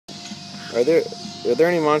Are there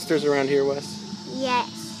any monsters around here, Wes? Yes.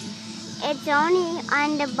 It's only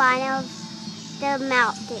on the bottom of the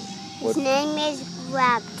mountain. His name is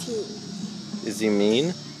Gravity. Is he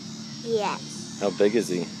mean? Yes. How big is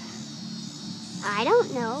he? I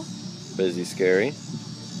don't know. But is he scary?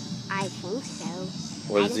 I think so.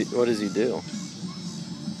 What does he do?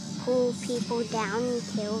 Pull people down and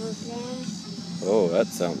kill them. Oh, that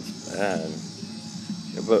sounds bad.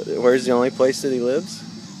 But where's the only place that he lives?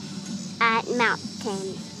 At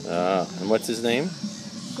mountain. And what's his name?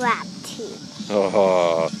 Gravity.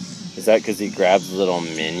 Oh, is that because he grabs little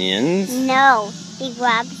minions? No,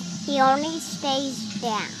 he only stays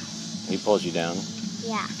down. He pulls you down?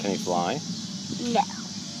 Yeah. Can he fly? No.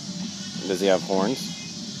 Does he have horns?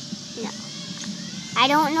 No. I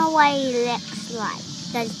don't know what he looks like,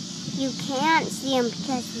 because you can't see him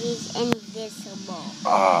because he's invisible.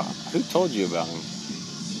 Who told you about him?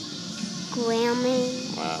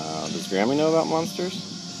 Grammy. Does Grammy know about monsters?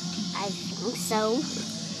 I think so.